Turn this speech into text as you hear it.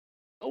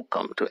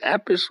Welcome to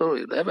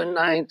episode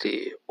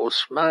 1190,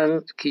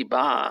 Osman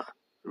Kibar,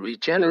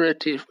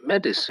 Regenerative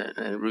Medicine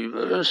and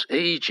Reverse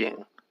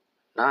Aging,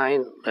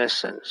 9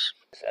 lessons.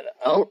 It's an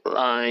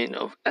outline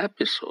of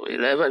episode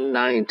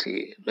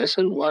 1190,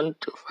 lesson 1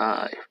 to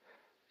 5.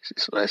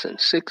 This is lesson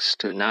 6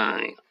 to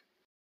 9.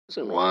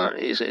 Lesson 1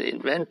 is an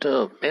inventor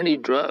of many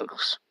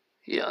drugs.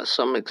 Here are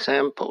some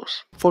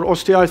examples. For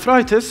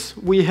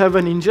osteoarthritis, we have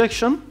an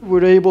injection.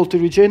 We're able to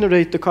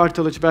regenerate the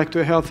cartilage back to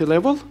a healthy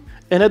level.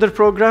 Another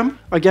program,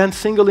 again,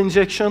 single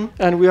injection,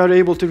 and we are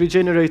able to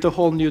regenerate a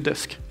whole new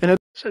disc.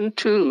 Lesson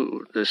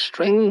 2, the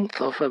strength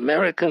of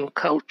American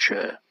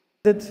culture.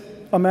 Did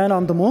a man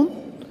on the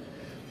moon?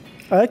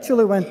 I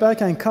actually went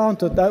back and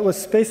counted. That was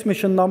space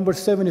mission number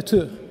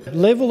 72.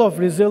 Level of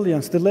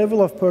resilience, the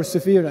level of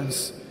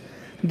perseverance,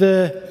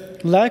 the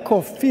lack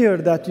of fear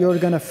that you're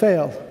going to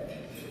fail,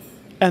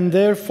 and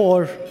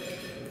therefore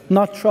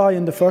not try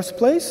in the first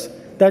place,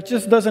 that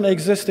just doesn't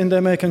exist in the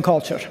American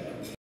culture.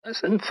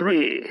 Lesson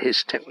 3,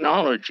 his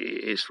technology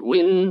is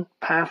WNT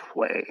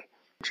Pathway.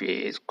 It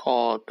is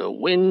called the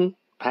WNT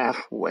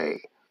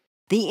Pathway.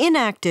 The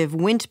inactive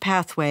WNT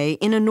pathway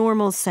in a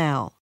normal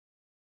cell.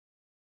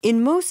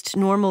 In most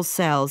normal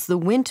cells, the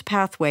WNT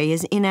pathway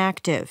is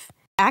inactive.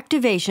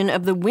 Activation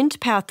of the WNT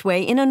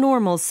pathway in a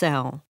normal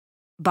cell.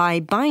 By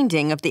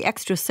binding of the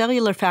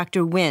extracellular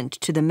factor WNT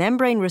to the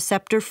membrane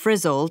receptor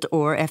frizzled,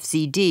 or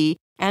FCD,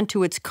 and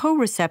to its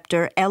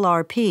co-receptor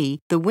LRP,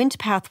 the WNT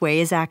pathway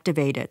is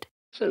activated.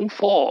 Lesson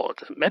 4,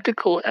 the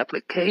medical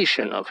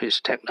application of his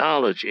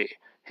technology,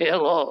 hair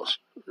loss,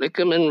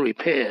 ligament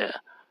repair.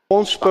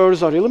 Bone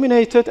spurs are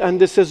eliminated,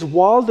 and this is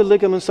while the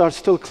ligaments are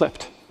still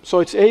clipped. So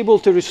it's able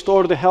to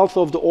restore the health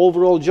of the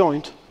overall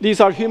joint.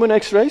 These are human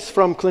x-rays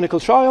from clinical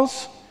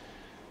trials.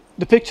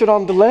 The picture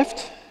on the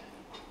left,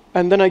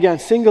 and then again,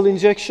 single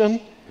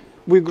injection.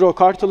 We grow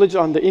cartilage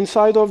on the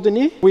inside of the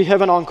knee. We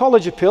have an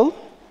oncology pill.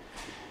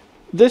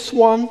 This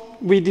one,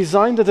 we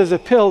designed it as a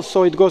pill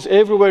so it goes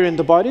everywhere in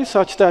the body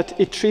such that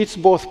it treats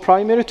both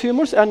primary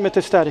tumors and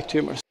metastatic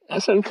tumors.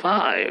 Lesson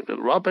 5, the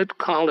Robert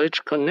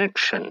College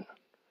connection.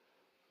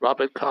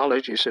 Robert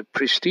College is a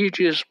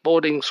prestigious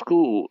boarding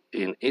school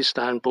in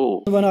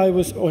Istanbul.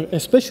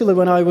 Especially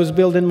when I was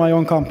building my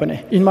own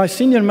company. In my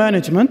senior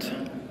management,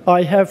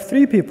 I have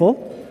 3 people,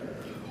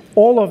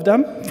 all of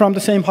them from the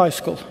same high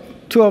school.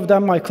 2 of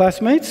them my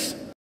classmates.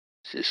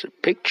 This is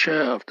a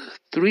picture of the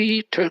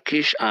 3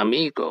 Turkish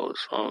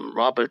amigos from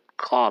Robert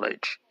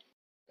College.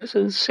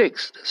 Lesson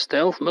 6, the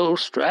stealth mode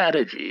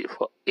strategy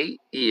for 8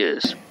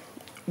 years.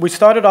 We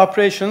started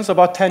operations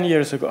about 10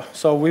 years ago,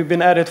 so we've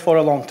been at it for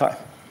a long time.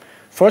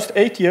 First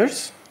 8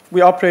 years,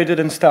 we operated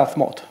in stealth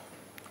mode.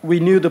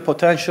 We knew the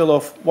potential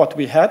of what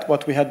we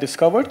had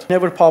discovered.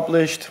 Never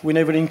published, we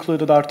never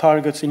included our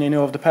targets in any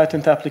of the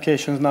patent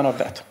applications, none of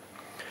that.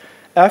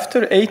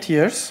 After 8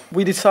 years,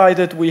 we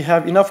decided we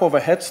have enough of a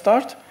head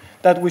start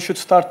that we should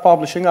start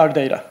publishing our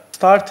data.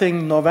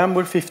 Starting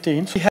November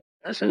 15th.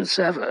 Lesson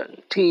 7,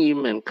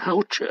 team and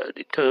culture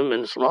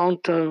determines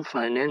long-term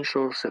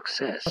financial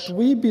success. What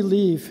we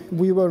believe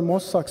we were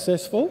most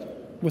successful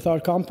with our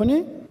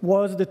company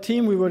was the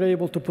team we were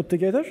able to put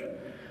together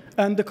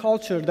and the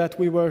culture that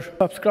we were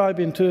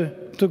subscribing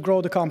to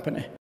grow the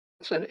company.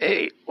 Lesson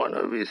 8, one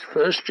of his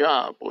first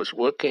jobs was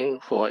working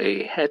for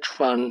a hedge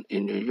fund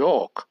in New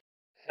York.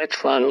 The hedge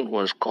fund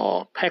was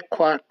called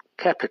Pequot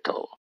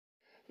Capital.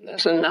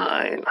 Lesson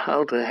 9,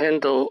 how to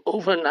handle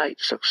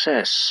overnight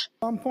success.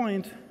 At some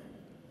point,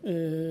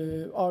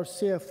 our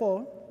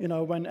CFO,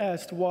 when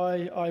asked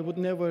why I would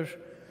never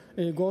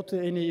go to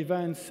any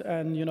events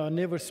and,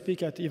 never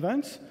speak at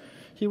events,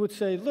 he would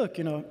say, look,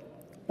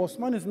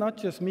 Osman is not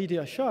just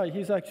media shy,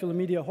 he's actually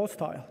media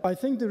hostile. I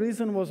think the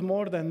reason was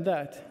more than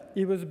that.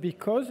 It was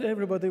because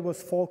everybody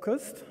was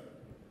focused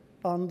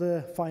on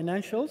the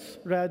financials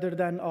rather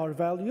than our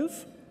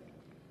values.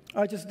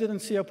 I just didn't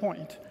see a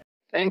point.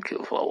 Thank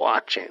you for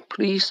watching.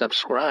 Please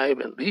subscribe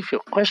and leave your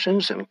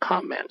questions and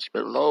comments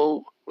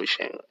below.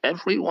 Wishing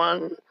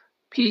everyone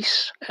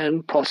peace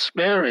and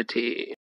prosperity.